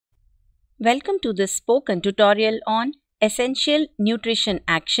Welcome to this spoken tutorial on essential nutrition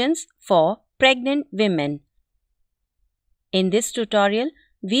actions for pregnant women. In this tutorial,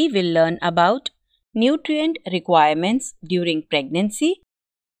 we will learn about nutrient requirements during pregnancy,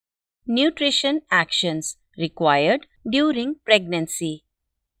 nutrition actions required during pregnancy.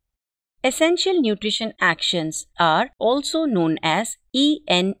 Essential nutrition actions are also known as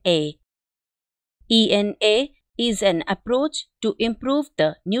ENA. ENA is an approach to improve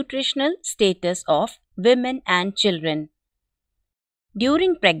the nutritional status of women and children.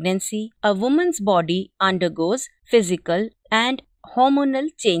 During pregnancy, a woman's body undergoes physical and hormonal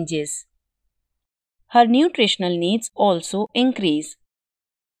changes. Her nutritional needs also increase.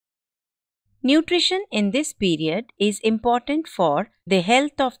 Nutrition in this period is important for the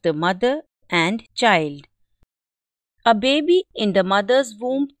health of the mother and child. A baby in the mother's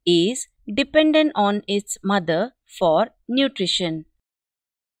womb is dependent on its mother for nutrition.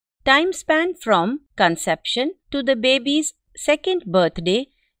 Time span from conception to the baby's second birthday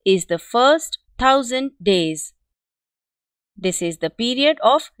is the first 1000 days. This is the period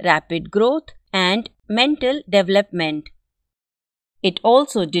of rapid growth and mental development. It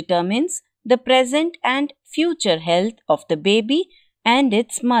also determines the present and future health of the baby and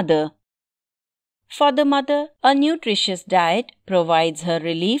its mother. For the mother, a nutritious diet provides her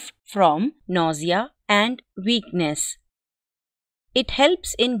relief from nausea and weakness. It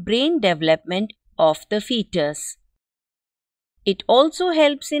helps in brain development of the fetus. It also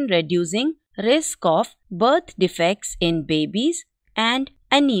helps in reducing risk of birth defects in babies and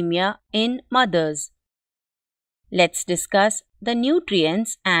anemia in mothers. Let's discuss the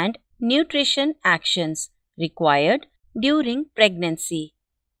nutrients and nutrition actions required during pregnancy.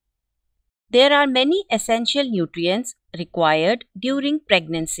 There are many essential nutrients required during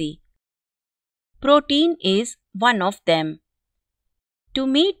pregnancy. Protein is one of them. To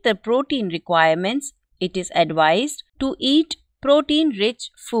meet the protein requirements, it is advised to eat protein-rich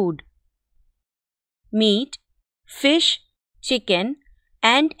food. Meat, fish, chicken,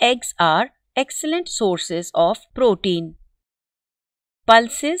 and eggs are excellent sources of protein.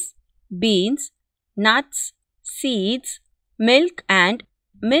 Pulses, beans, nuts, seeds, milk and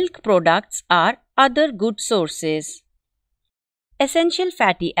milk products are other good sources. Essential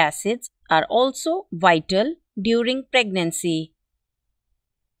fatty acids are also vital during pregnancy.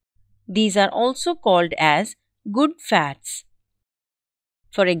 These are also called as good fats.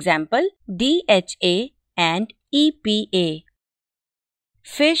 For example, DHA and EPA.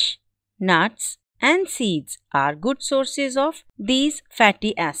 Fish, nuts, and seeds are good sources of these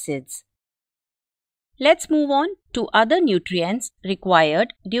fatty acids. Let's move on to other nutrients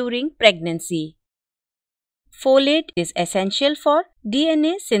required during pregnancy. Folate is essential for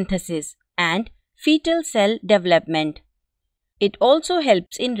DNA synthesis and fetal cell development. It also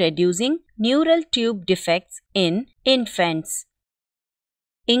helps in reducing neural tube defects in infants.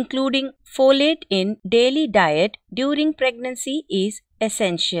 Including folate in daily diet during pregnancy is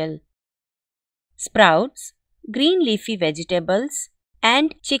essential. Sprouts, green leafy vegetables,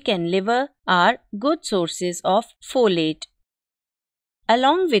 and chicken liver are good sources of folate.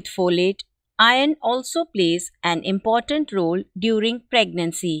 Along with folate, iron also plays an important role during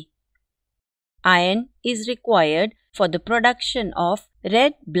pregnancy. Iron is required for the production of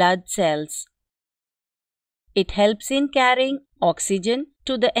red blood cells. It helps in carrying oxygen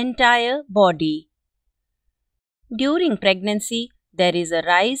to the entire body. During pregnancy, there is a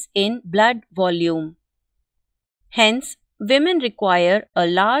rise in blood volume. Hence, women require a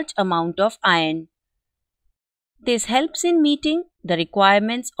large amount of iron. This helps in meeting the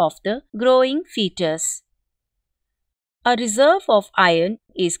requirements of the growing fetus. A reserve of iron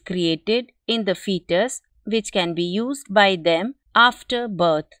is created in the fetus which can be used by them after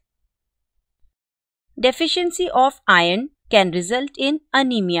birth. Deficiency of iron can result in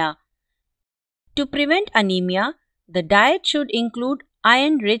anemia. To prevent anemia, the diet should include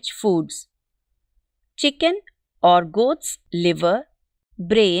iron-rich foods. Chicken or goat's liver,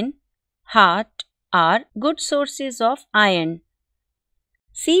 brain, heart are good sources of iron.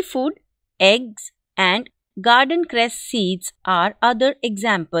 Seafood, eggs, and garden cress seeds are other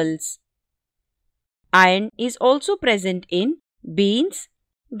examples. Iron is also present in beans,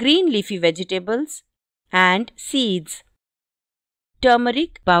 green leafy vegetables, and seeds.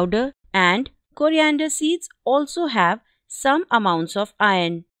 Turmeric powder and coriander seeds also have some amounts of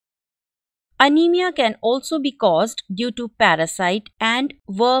iron. Anemia can also be caused due to parasite and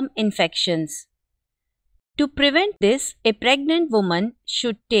worm infections. To prevent this, a pregnant woman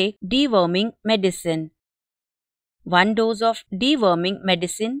should take deworming medicine. 1 dose of deworming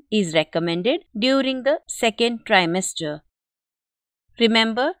medicine is recommended during the second trimester.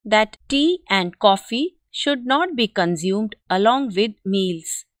 Remember that tea and coffee should not be consumed along with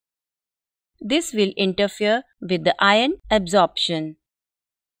meals. This will interfere with the iron absorption.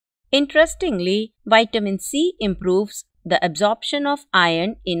 Interestingly, vitamin C improves the absorption of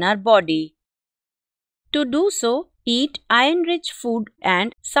iron in our body. To do so, eat iron-rich food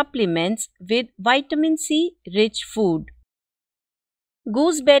and supplements with vitamin C-rich food.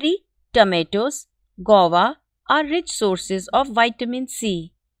 Gooseberry, tomatoes, guava are rich sources of vitamin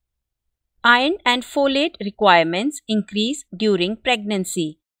C. Iron and folate requirements increase during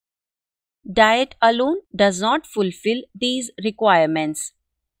pregnancy. Diet alone does not fulfill these requirements.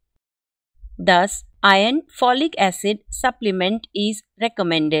 Thus, iron folic acid supplement is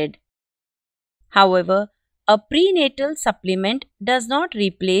recommended. However, a prenatal supplement does not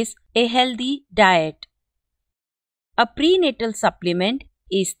replace a healthy diet. A prenatal supplement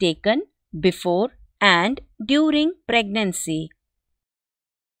is taken before and during pregnancy.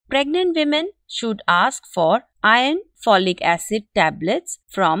 Pregnant women should ask for iron folic acid tablets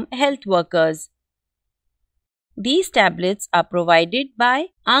from health workers. These tablets are provided by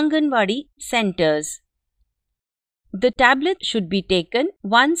Anganwadi centers. The tablet should be taken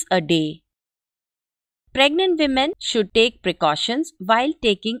once a day. Pregnant women should take precautions while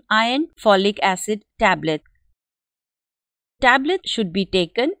taking iron folic acid tablets. Tablets should be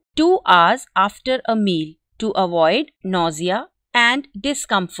taken 2 hours after a meal to avoid nausea and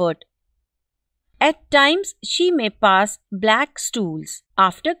discomfort. At times, she may pass black stools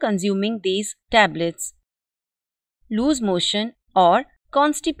after consuming these tablets. Loose motion or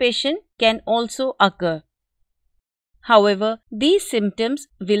constipation can also occur. However, these symptoms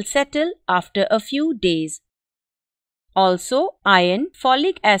will settle after a few days. Also, iron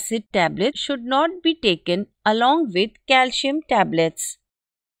folic acid tablets should not be taken along with calcium tablets.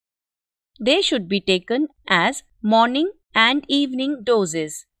 They should be taken as morning and evening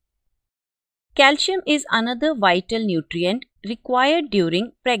doses. Calcium is another vital nutrient required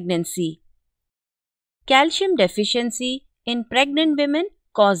during pregnancy. Calcium deficiency in pregnant women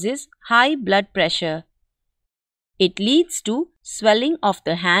causes high blood pressure. It leads to swelling of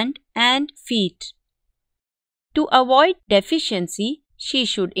the hand and feet. To avoid deficiency, she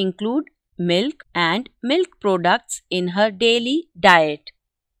should include milk and milk products in her daily diet.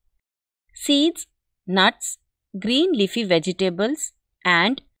 Seeds, nuts, green leafy vegetables,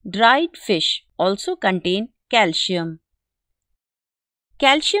 and dried fish also contain calcium.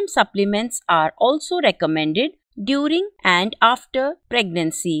 Calcium supplements are also recommended during and after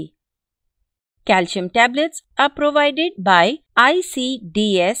pregnancy. Calcium tablets are provided by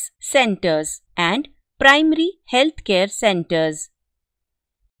ICDS centers and primary healthcare centers.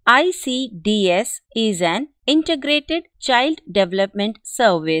 ICDS is an integrated child development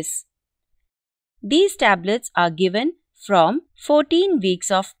service. These tablets are given from 14 weeks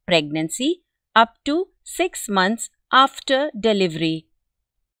of pregnancy up to 6 months after delivery.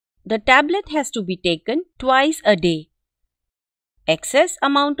 The tablet has to be taken twice a day. Excess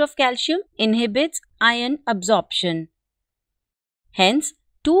amount of calcium inhibits iron absorption. Hence,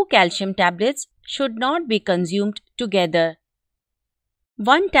 2 calcium tablets should not be consumed together.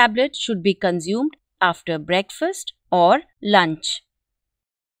 1 tablet should be consumed after breakfast or lunch.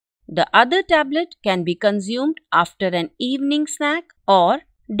 The other tablet can be consumed after an evening snack or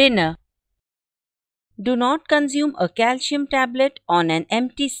dinner. Do not consume a calcium tablet on an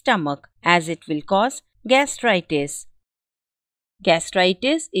empty stomach as it will cause gastritis.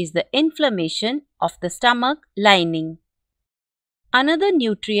 Gastritis is the inflammation of the stomach lining. Another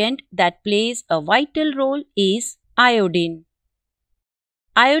nutrient that plays a vital role is iodine.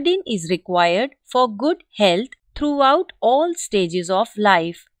 Iodine is required for good health throughout all stages of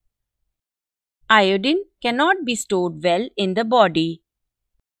life. Iodine cannot be stored well in the body.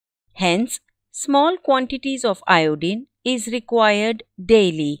 Hence, small quantities of iodine is required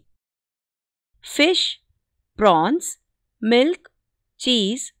daily. Fish, prawns, milk,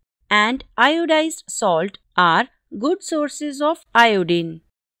 cheese, and iodized salt are good sources of iodine.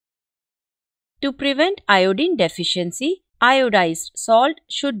 To prevent iodine deficiency, iodized salt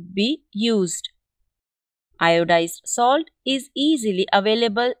should be used. Iodized salt is easily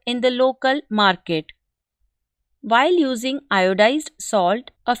available in the local market. While using iodized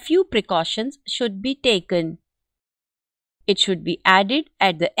salt, a few precautions should be taken. It should be added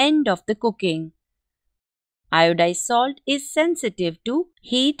at the end of the cooking. Iodized salt is sensitive to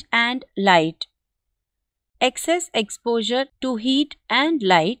heat and light. Excess exposure to heat and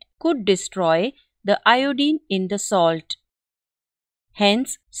light could destroy the iodine in the salt.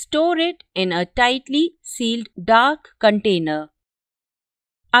 Hence, store it in a tightly sealed dark container.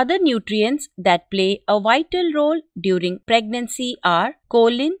 Other nutrients that play a vital role during pregnancy are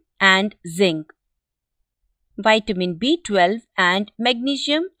choline and zinc. Vitamin B12 and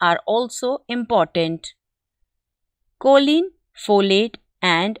magnesium are also important. Choline, folate,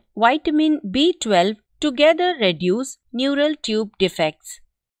 and vitamin B12 together reduce neural tube defects.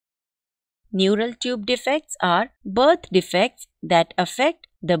 Neural tube defects are birth defects that affect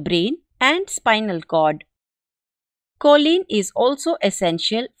the brain and spinal cord. Choline is also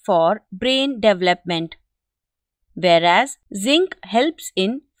essential for brain development, whereas zinc helps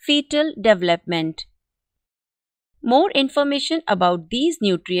in fetal development. More information about these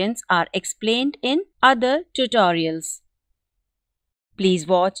nutrients are explained in other tutorials. Please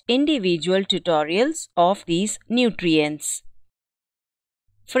watch individual tutorials of these nutrients.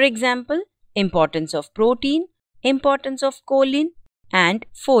 For example, importance of protein, importance of choline, and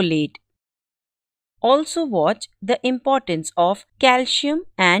folate. Also watch the importance of calcium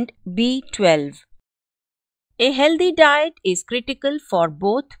and B12. A healthy diet is critical for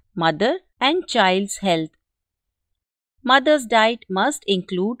both mother and child's health. Mother's diet must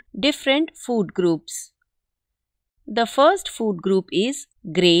include different food groups. The first food group is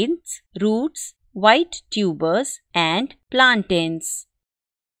grains, roots, white tubers, and plantains.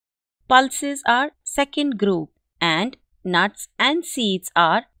 Pulses are second group and nuts and seeds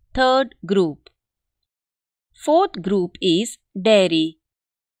are third group. Fourth group is dairy.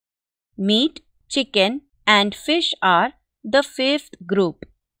 Meat, chicken, and fish are the fifth group.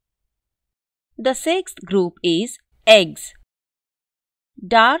 The sixth group is eggs.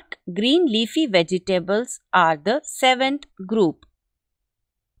 Dark green leafy vegetables are the seventh group.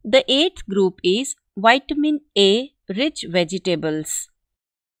 The eighth group is vitamin A rich vegetables.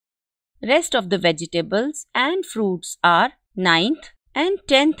 Rest of the vegetables and fruits are ninth and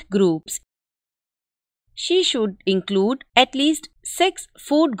 10th groups. She should include at least 6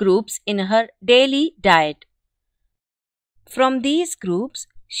 food groups in her daily diet. From these groups,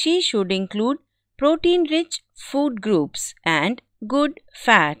 she should include protein-rich food groups and good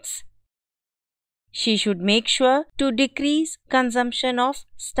fats. She should make sure to decrease consumption of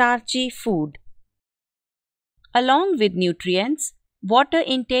starchy food. Along with nutrients, water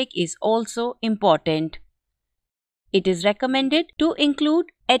intake is also important. It is recommended to include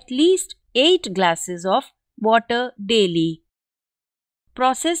at least 8 glasses of water daily.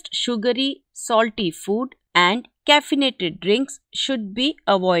 Processed sugary, salty food and caffeinated drinks should be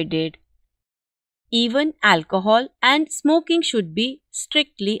avoided. Even alcohol and smoking should be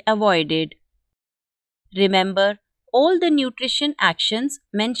strictly avoided. Remember all the nutrition actions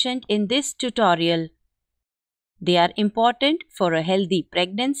mentioned in this tutorial. They are important for a healthy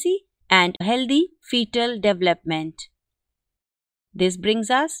pregnancy and healthy fetal development. This brings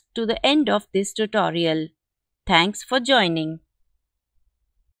us to the end of this tutorial. Thanks for joining.